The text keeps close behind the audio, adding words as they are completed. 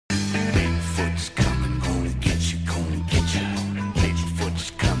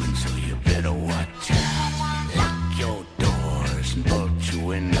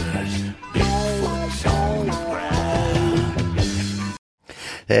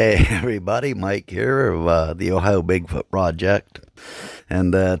Hey everybody, Mike here of the Ohio Bigfoot Project,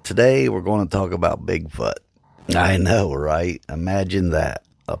 and today we're going to talk about Bigfoot. I know, right? Imagine that.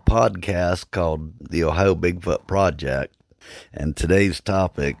 A podcast called the Ohio Bigfoot Project, and today's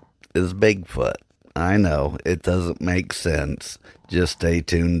topic is Bigfoot. I know, it doesn't make sense. Just stay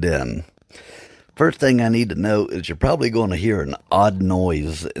tuned in. First thing I need to note is you're probably going to hear an odd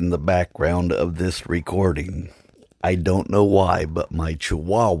noise in the background of this recording. I don't know why, but my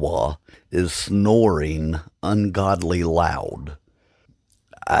chihuahua is snoring ungodly loud.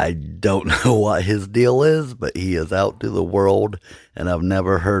 I don't know what his deal is, but he is out to the world, and I've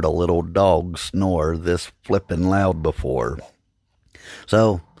never heard a little dog snore this flippin' loud before.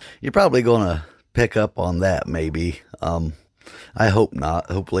 So, you're probably going to pick up on that, maybe. I hope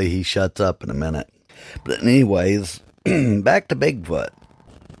not. Hopefully he shuts up in a minute. But anyways, back to Bigfoot.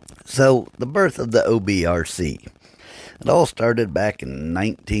 So, the birth of the OBRC. It all started back in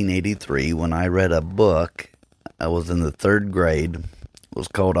 1983 when I read a book. I was in the third grade. It was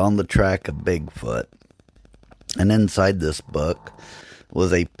called On the Track of Bigfoot. And inside this book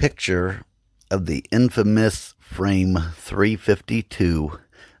was a picture of the infamous frame 352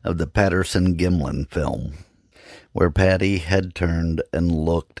 of the Patterson-Gimlin film, where Patty had turned and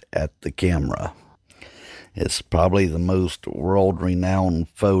looked at the camera. It's probably the most world-renowned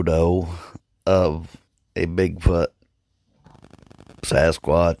photo of a Bigfoot,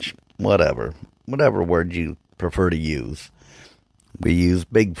 Sasquatch, whatever word you prefer to use. We use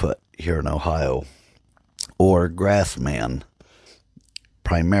Bigfoot here in Ohio, or Grassman,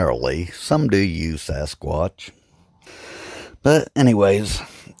 primarily. Some do use Sasquatch. But anyways,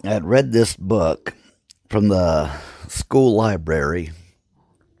 I had read this book from the school library,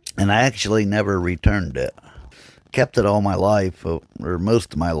 and I actually never returned it. Kept it all my life, or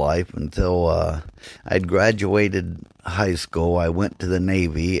most of my life, until I'd graduated high school. I went to the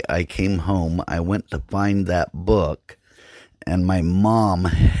Navy. I came home. I went to find that book, and my mom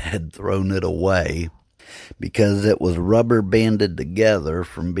had thrown it away because it was rubber banded together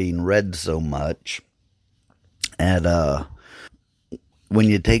from being read so much. And when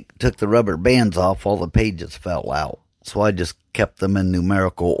you took the rubber bands off, all the pages fell out. So I just kept them in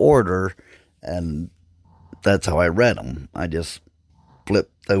numerical order, and that's how I read them. I just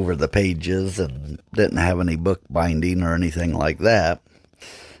flipped over the pages and didn't have any book binding or anything like that.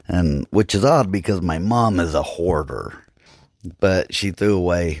 And which is odd because my mom is a hoarder, but she threw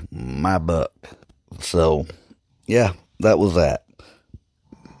away my book. So, yeah, that was that.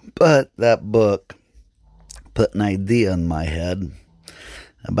 But that book put an idea in my head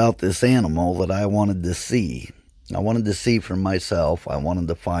about this animal that I wanted to see. I wanted to see for myself. I wanted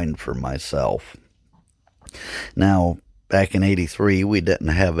to find for myself. Now, back in 83, we didn't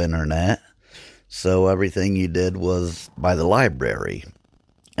have internet, so everything you did was by the library.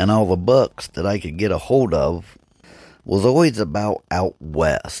 And all the books that I could get a hold of was always about out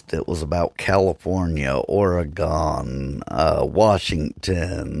west. It was about California, Oregon,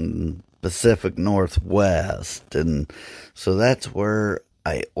 Washington, Pacific Northwest. And so that's where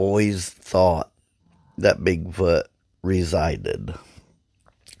I always thought that Bigfoot resided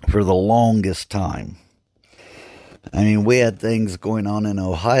for the longest time. I mean, we had things going on in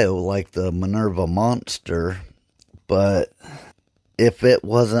Ohio like the Minerva Monster, but if it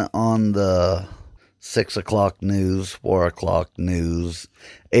wasn't on the 6 o'clock news, 4 o'clock news,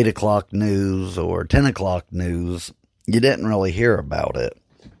 8 o'clock news, or 10 o'clock news, you didn't really hear about it,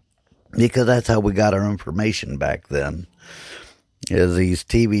 because that's how we got our information back then, is these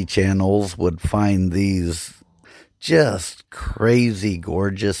TV channels would find these just crazy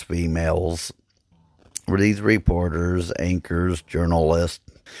gorgeous females, were these reporters, anchors, journalists.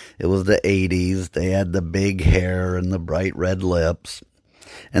 It was the 80s. They had the big hair and the bright red lips.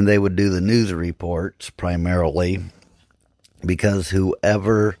 And they would do the news reports primarily because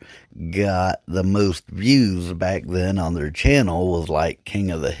whoever got the most views back then on their channel was like King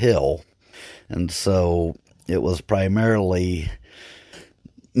of the Hill. And so it was primarily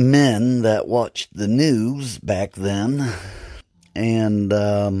men that watched the news back then. And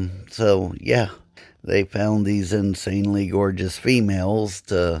so, yeah. They found these insanely gorgeous females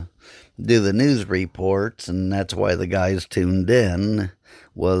to do the news reports, and that's why the guys tuned in.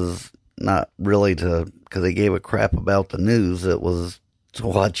 Was not really because they gave a crap about the news. It was to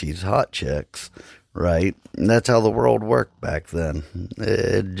watch these hot chicks, right? And that's how the world worked back then.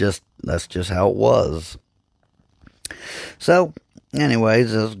 That's just how it was. So,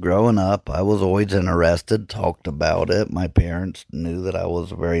 anyways, as growing up, I was always interested, talked about it. My parents knew that I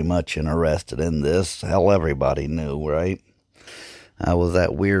was very much interested in this. Hell, everybody knew, right? I was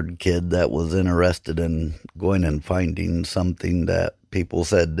that weird kid that was interested in going and finding something that people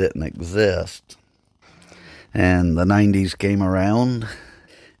said didn't exist. And the 90s came around,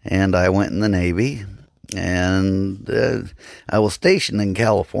 and I went in the Navy, and I was stationed in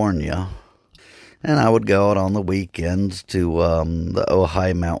California, and I would go out on the weekends to the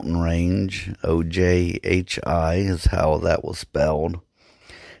Ojai Mountain Range. Ojhi is how that was spelled.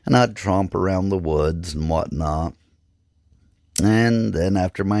 And I'd tromp around the woods and whatnot. And then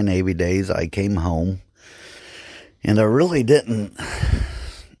after my Navy days, I came home, and I really didn't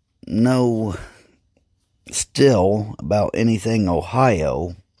know still about anything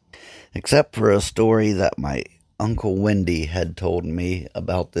Ohio, except for a story that my Uncle Wendy had told me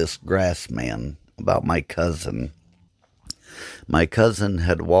about this grass man, about my cousin. My cousin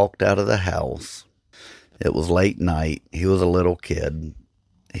had walked out of the house. It was late night. He was a little kid.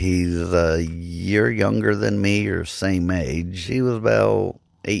 He's a year younger than me, or same age. He was about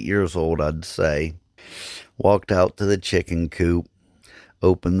 8 years old, I'd say. Walked out to the chicken coop,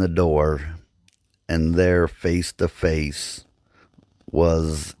 opened the door, and there, face to face,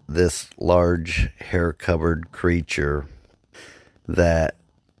 was this large, hair-covered creature that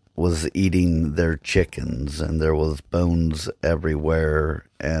was eating their chickens, and there was bones everywhere,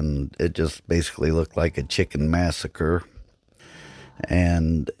 and it just basically looked like a chicken massacre.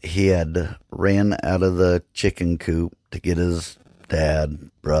 And he had ran out of the chicken coop to get his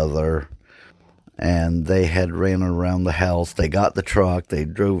dad, brother, and they had ran around the house. They got the truck. They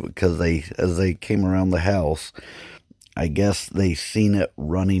drove, because as they came around the house, I guess they seen it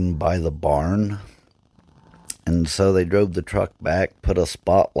running by the barn. And so they drove the truck back, put a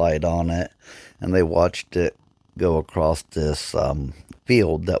spotlight on it, and they watched it go across this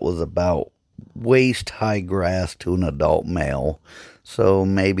field that was about waist-high grass to an adult male. So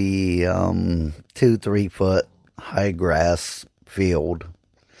maybe 2-3 foot high grass field.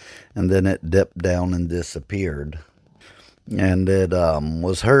 And then it dipped down and disappeared. And it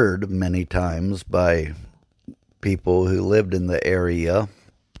was heard many times by people who lived in the area.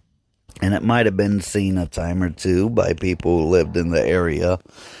 And it might have been seen a time or two by people who lived in the area.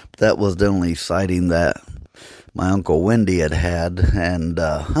 That was the only sighting that my Uncle Wendy had had. And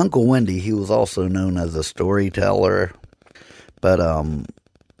Uncle Wendy, he was also known as a storyteller. But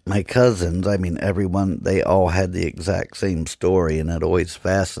my cousins, I mean everyone, they all had the exact same story, and it always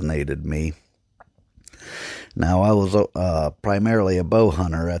fascinated me. Now, I was primarily a bow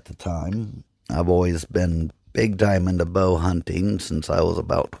hunter at the time. I've always been big time into bow hunting since I was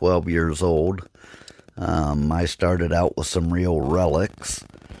about 12 years old. I started out with some real relics,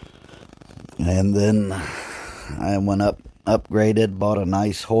 and then I went upgraded, bought a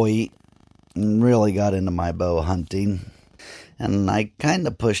nice Hoyt, and really got into my bow hunting. And I kind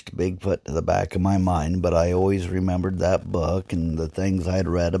of pushed Bigfoot to the back of my mind, but I always remembered that book and the things I'd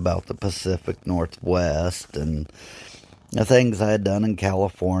read about the Pacific Northwest and the things I had done in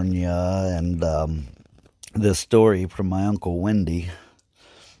California, and this story from my Uncle Wendy.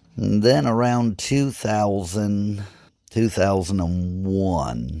 And then around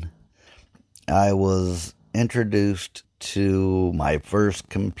 2001, I was introduced to my first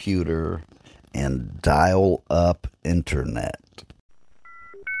computer and dial-up internet.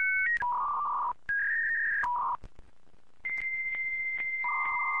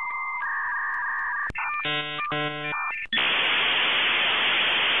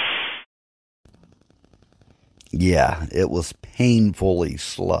 Yeah, it was painfully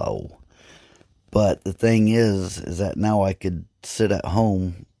slow. But the thing is that now I could sit at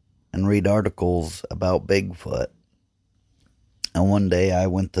home and read articles about Bigfoot. And one day I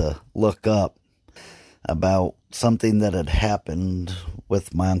went to look up about something that had happened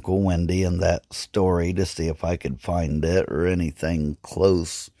with my Uncle Wendy and that story to see if I could find it or anything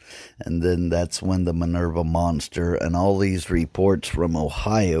close. And then that's when the Minerva Monster and all these reports from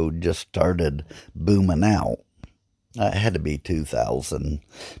Ohio just started booming out. It had to be 2000,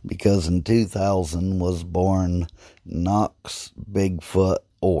 because in 2000 was born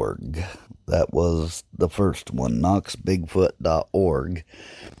KnoxBigfoot.org. That was the first one, KnoxBigfoot.org.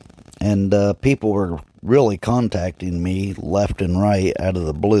 And people were really contacting me left and right out of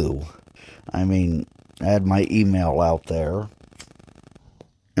the blue. I mean, I had my email out there,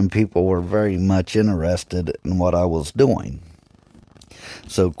 and people were very much interested in what I was doing.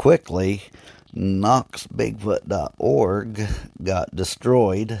 So quickly, KnoxBigfoot.org got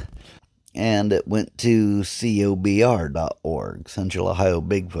destroyed, and it went to COBR.org, Central Ohio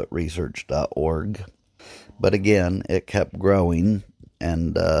Bigfoot Research.org. But again, it kept growing,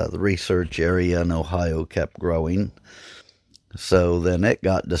 and the research area in Ohio kept growing. So then it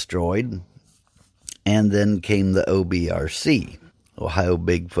got destroyed, and then came the OBRC, Ohio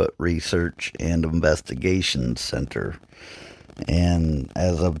Bigfoot Research and Investigation Center. And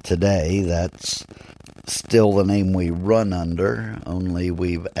as of today, that's still the name we run under, only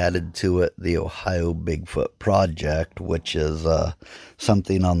we've added to it the Ohio Bigfoot Project, which is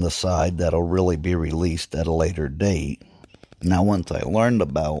something on the side that'll really be released at a later date. Now, once I learned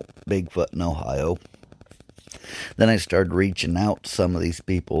about Bigfoot in Ohio, then I started reaching out to some of these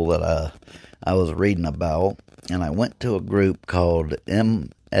people that I was reading about, and I went to a group called MSBRR,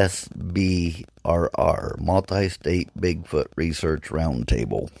 Multi-State Bigfoot Research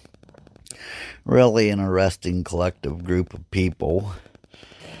Roundtable. Really interesting collective group of people,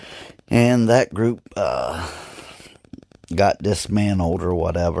 and that group got dismantled or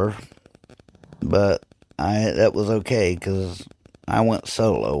whatever, but that was okay because I went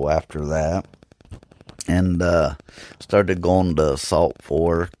solo after that. And started going to Salt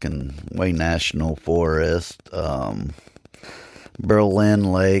Fork and Way National Forest, Berlin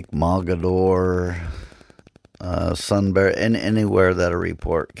Lake, Mogador, Sunbury, and anywhere that a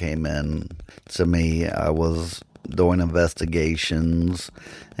report came in to me. I was doing investigations,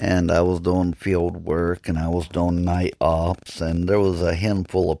 and I was doing field work, and I was doing night ops, and there was a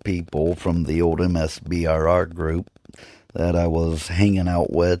handful of people from the old MSBRR group that I was hanging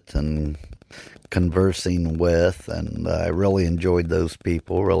out with and conversing with, and I really enjoyed those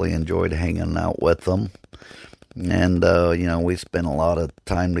people, really enjoyed hanging out with them. And we spent a lot of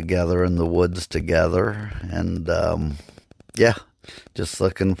time together in the woods together, and just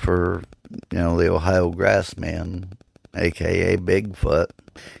looking for the Ohio Grassman, aka Bigfoot,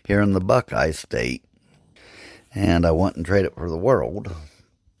 here in the Buckeye State. And I wouldn't trade it for the world,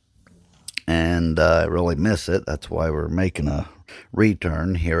 and I really miss it. That's why we're making a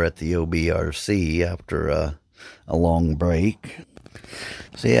return here at the OBRC after a long break.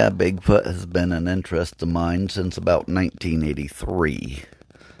 So yeah, Bigfoot has been an interest of mine since about 1983.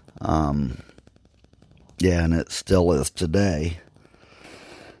 And it still is today.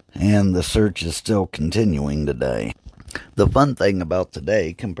 And the search is still continuing today. The fun thing about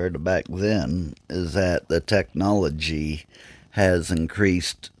today compared to back then is that the technology has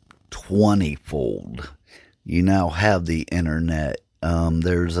increased 20-fold. You now have the internet.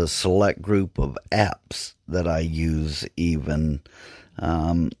 There's a select group of apps that I use even.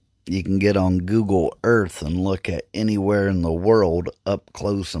 You can get on Google Earth and look at anywhere in the world up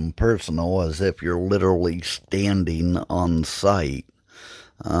close and personal as if you're literally standing on site.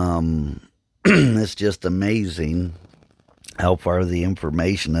 It's just amazing how far the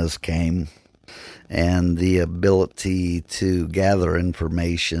information has came, and the ability to gather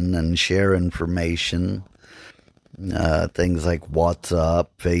information and share information. Things like WhatsApp,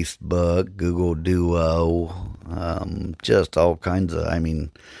 Facebook, Google Duo, just all kinds of, I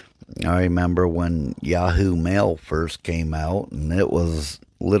remember when Yahoo Mail first came out, and it was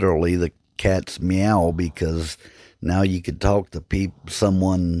literally the cat's meow, because now you could talk to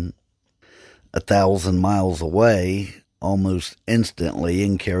someone 1,000 miles away almost instantly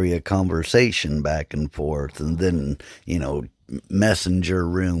and carry a conversation back and forth. And then, messenger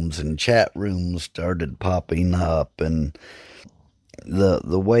rooms and chat rooms started popping up, and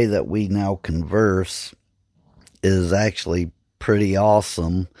the way that we now converse is actually pretty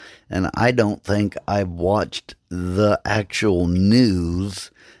awesome. And I don't think I've watched the actual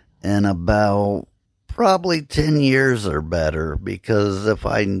news in about probably 10 years or better, because if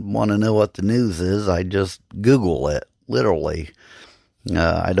I want to know what the news is, I just Google it, literally.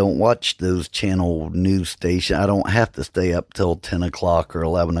 I don't watch those channel news stations. I don't have to stay up till 10 o'clock or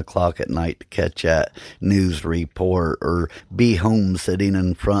 11 o'clock at night to catch that news report, or be home sitting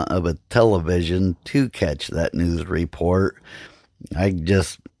in front of a television to catch that news report.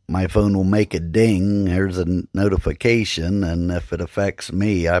 My phone will make a ding, there's a notification, and if it affects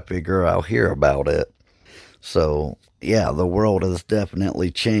me, I figure I'll hear about it. So, yeah, the world has definitely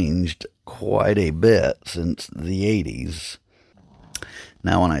changed quite a bit since the 80s.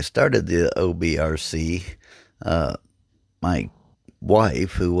 Now, when I started the OBRC, my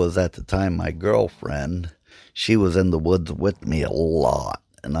wife, who was at the time my girlfriend, she was in the woods with me a lot.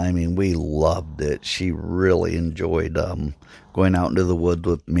 And we loved it. She really enjoyed going out into the woods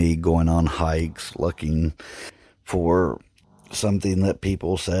with me, going on hikes, looking for something that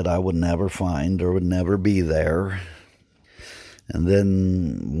people said I would never find or would never be there. And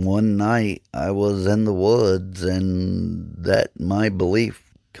then one night I was in the woods, and that my belief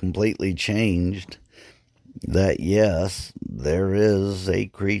completely changed that yes, there is a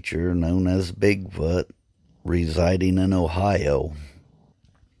creature known as Bigfoot residing in Ohio.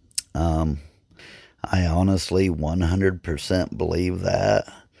 I honestly 100% believe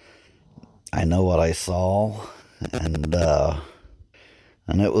that. I know what I saw, and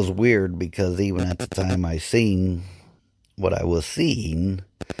it was weird because even at the time I seen what I was seeing,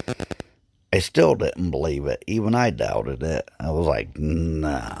 I still didn't believe it. Even I doubted it. I was like,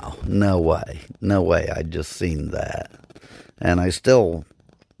 no way. No way I just seen that. And I still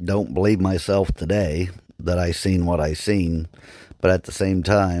don't believe myself today that I seen what I seen. But at the same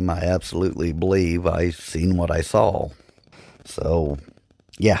time, I absolutely believe I seen what I saw. So,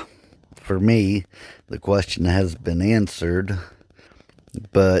 yeah, for me, the question has been answered.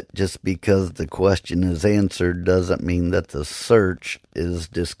 But just because the question is answered doesn't mean that the search is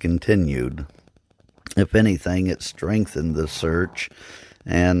discontinued. If anything, it strengthened the search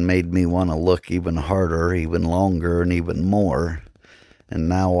and made me want to look even harder, even longer, and even more. And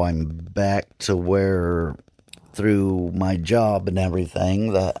now I'm back to where, through my job and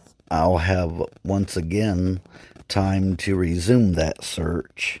everything, that I'll have once again time to resume that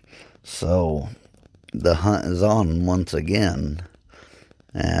search. So the hunt is on once again,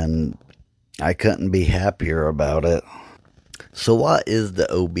 and I couldn't be happier about it. So what is the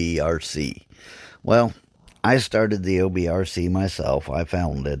OBRC? Well, I started the OBRC myself. I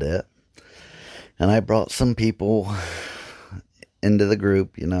founded it. And I brought some people into the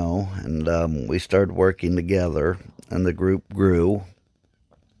group, and we started working together, and the group grew.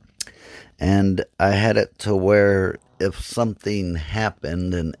 And I had it to where if something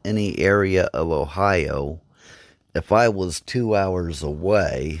happened in any area of Ohio, if I was 2 hours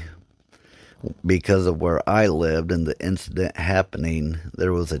away, because of where I lived and the incident happening,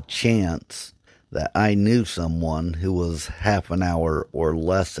 there was a chance that I knew someone who was half an hour or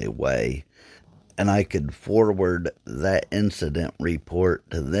less away, and I could forward that incident report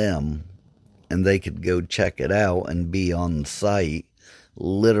to them, and they could go check it out and be on site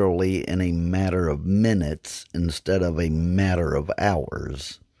literally in a matter of minutes instead of a matter of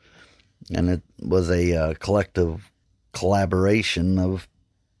hours. And it was a collective collaboration of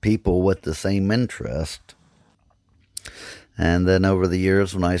people with the same interest. And then over the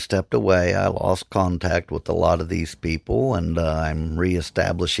years, when I stepped away, I lost contact with a lot of these people, and I'm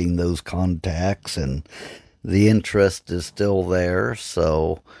reestablishing those contacts, and the interest is still there.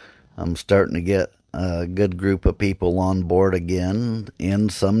 So I'm starting to get a good group of people on board again,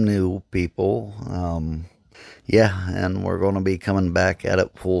 and some new people. And we're going to be coming back at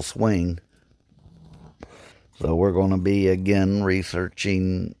it full swing. So we're going to be again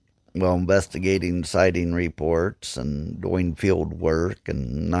investigating sighting reports and doing field work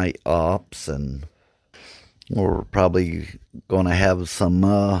and night ops, and we're probably going to have some,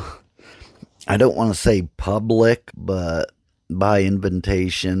 I don't want to say public, but by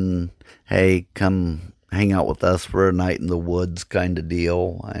invitation, hey, come hang out with us for a night in the woods kind of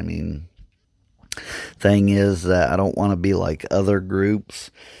deal. I mean, thing is that I don't want to be like other groups,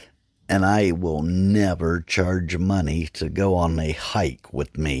 and I will never charge money to go on a hike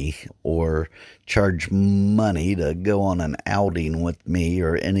with me, or charge money to go on an outing with me,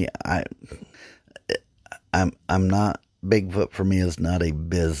 or any. I'm not. Bigfoot for me is not a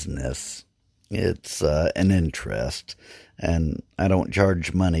business. It's an interest, and I don't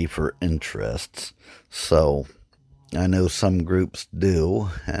charge money for interests. So I know some groups do,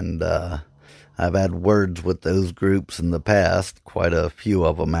 and I've had words with those groups in the past, quite a few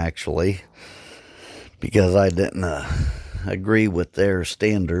of them actually, because I didn't agree with their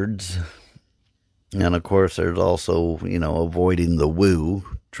standards. And of course, there's also, avoiding the woo,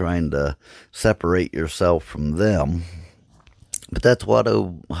 trying to separate yourself from them. But that's what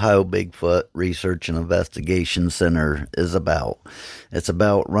Ohio Bigfoot Research and Investigation Center is about. It's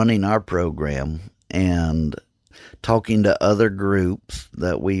about running our program and talking to other groups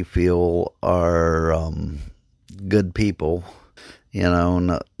that we feel are good people,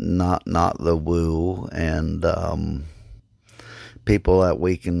 not the woo, and people that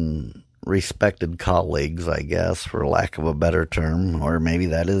we can, respected colleagues, I guess, for lack of a better term, or maybe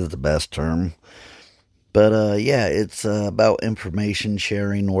that is the best term. But it's about information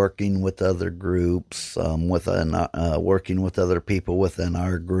sharing, working with other groups, working with other people within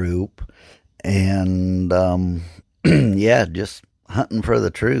our group, and just hunting for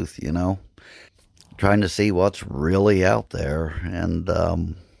the truth, trying to see what's really out there, and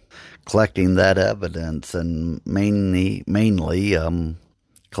collecting that evidence, and mainly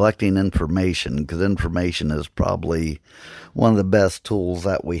collecting information, because information is probably one of the best tools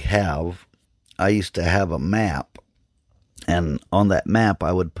that we have. I used to have a map, and on that map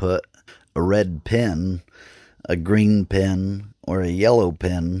I would put a red pin, a green pin, or a yellow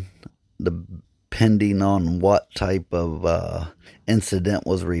pin, depending on what type of incident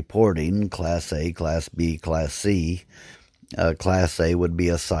was reporting, Class A, Class B, Class C. Class A would be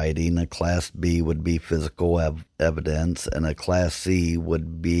a sighting, a Class B would be physical evidence, and a Class C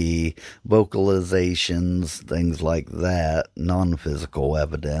would be vocalizations, things like that, non-physical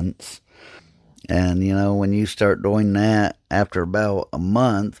evidence. And, when you start doing that, after about a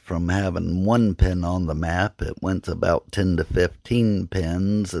month from having one pin on the map, it went to about 10 to 15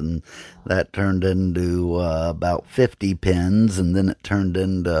 pins, and that turned into about 50 pins, and then it turned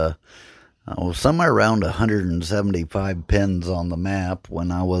into somewhere around 175 pins on the map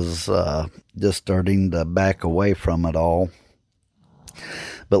when I was just starting to back away from it all.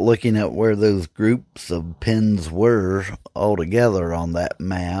 But looking at where those groups of pins were altogether on that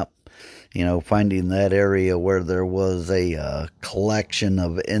map, finding that area where there was a collection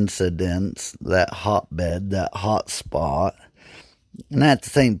of incidents, that hotbed, that hot spot. And at the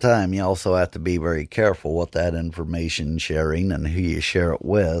same time, you also have to be very careful with that information sharing and who you share it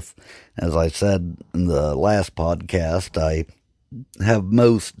with. As I said in the last podcast, I have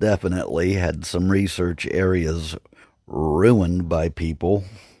most definitely had some research areas ruined by people.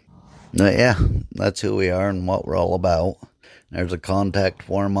 But yeah, that's who we are and what we're all about. There's a contact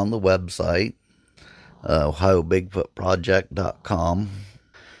form on the website, OhioBigfootProject.com.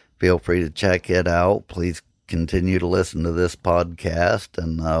 Feel free to check it out. Please continue to listen to this podcast,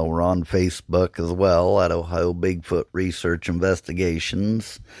 and we're on Facebook as well at Ohio Bigfoot Research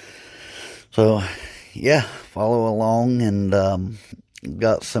Investigations. So, yeah, follow along, and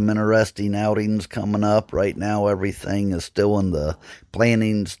got some interesting outings coming up. Right now, everything is still in the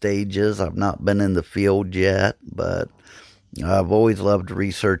planning stages. I've not been in the field yet, but I've always loved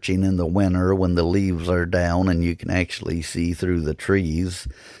researching in the winter when the leaves are down and you can actually see through the trees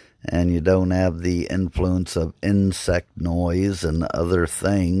and you don't have the influence of insect noise and other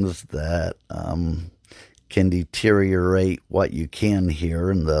things that can deteriorate what you can hear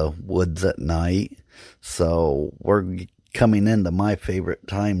in the woods at night. So we're coming into my favorite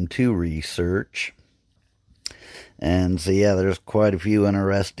time to research. And so, yeah, there's quite a few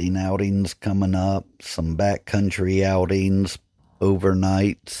interesting outings coming up, some backcountry outings,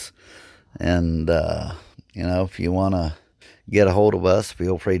 overnights. And, if you want to get a hold of us,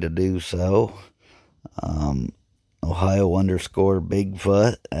 feel free to do so.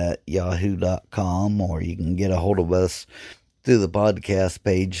 Ohio_Bigfoot at yahoo.com, or you can get a hold of us through the podcast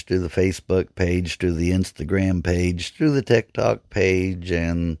page, through the Facebook page, through the Instagram page, through the TikTok page,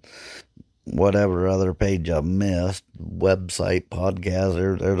 and whatever other page I've missed, website,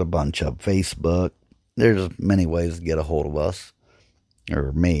 podcast, there's a bunch of Facebook. There's many ways to get a hold of us,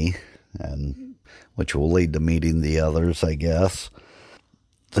 or me, and which will lead to meeting the others, I guess.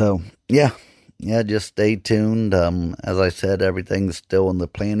 So, yeah, just stay tuned. As I said, everything's still in the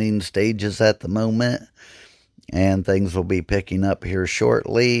planning stages at the moment, and things will be picking up here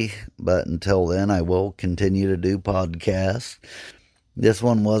shortly, but until then, I will continue to do podcasts. This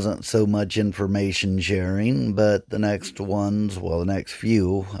one wasn't so much information sharing, but the next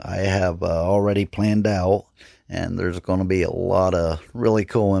few, I have already planned out, and there's going to be a lot of really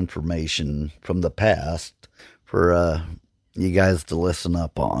cool information from the past for you guys to listen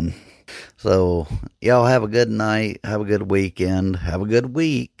up on. So, y'all have a good night, have a good weekend, have a good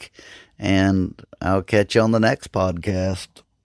week, and I'll catch you on the next podcast.